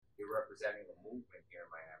representing the movement here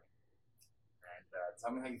in Miami. And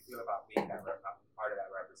tell me how you feel about being part of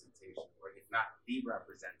that representation, or if not the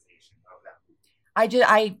representation of that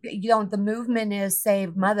movement. The movement is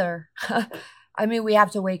save mother. I mean, we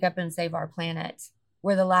have to wake up and save our planet.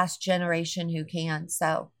 We're the last generation who can.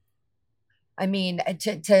 So, I mean,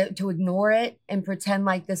 to ignore it and pretend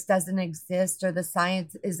like this doesn't exist or the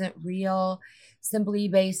science isn't real, simply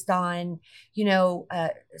based on,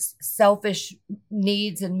 selfish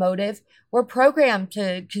needs and motive, we're programmed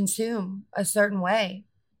to consume a certain way.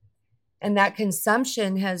 And that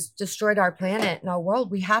consumption has destroyed our planet and our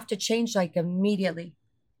world. We have to change like immediately,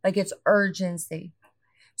 like it's urgency.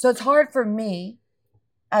 So it's hard for me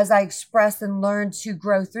as I express and learn to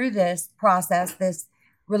grow through this process, this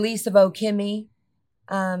release of Okimmi,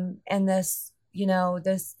 and this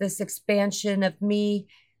expansion of me,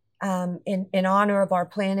 in honor of our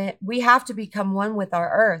planet. We have to become one with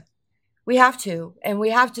our Earth. We have to, and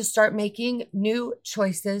we have to start making new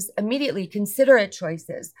choices immediately, considerate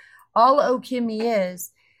choices. All Okimmi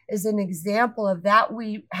is an example of that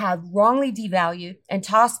we have wrongly devalued and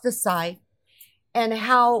tossed aside, and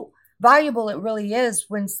how valuable it really is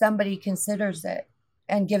when somebody considers it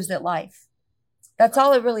and gives it life. That's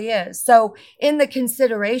all it really is. So in the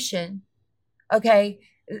consideration, okay,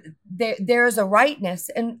 there is a rightness,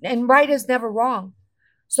 and right is never wrong.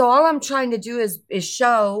 So all I'm trying to do is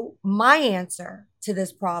show my answer to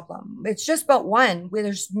this problem. It's just but one, where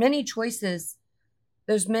there's many choices,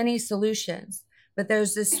 there's many solutions, but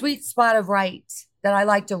there's this sweet spot of right that I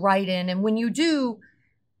like to write in. And when you do,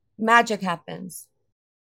 magic happens.